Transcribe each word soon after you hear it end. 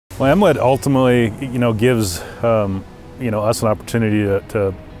Well, MLET ultimately, gives us an opportunity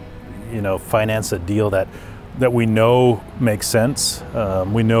to finance a deal that we know makes sense.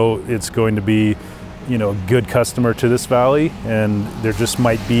 We know it's going to be, a good customer to this valley, and there just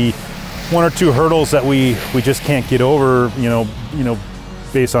might be one or two hurdles that we just can't get over,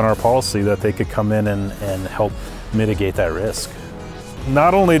 based on our policy, that they could come in and help mitigate that risk.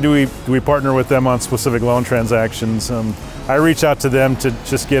 Not only do we partner with them on specific loan transactions, I reach out to them to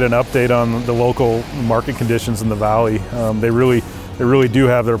just get an update on the local market conditions in the valley. They really do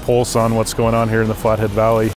have their pulse on what's going on here in the Flathead Valley.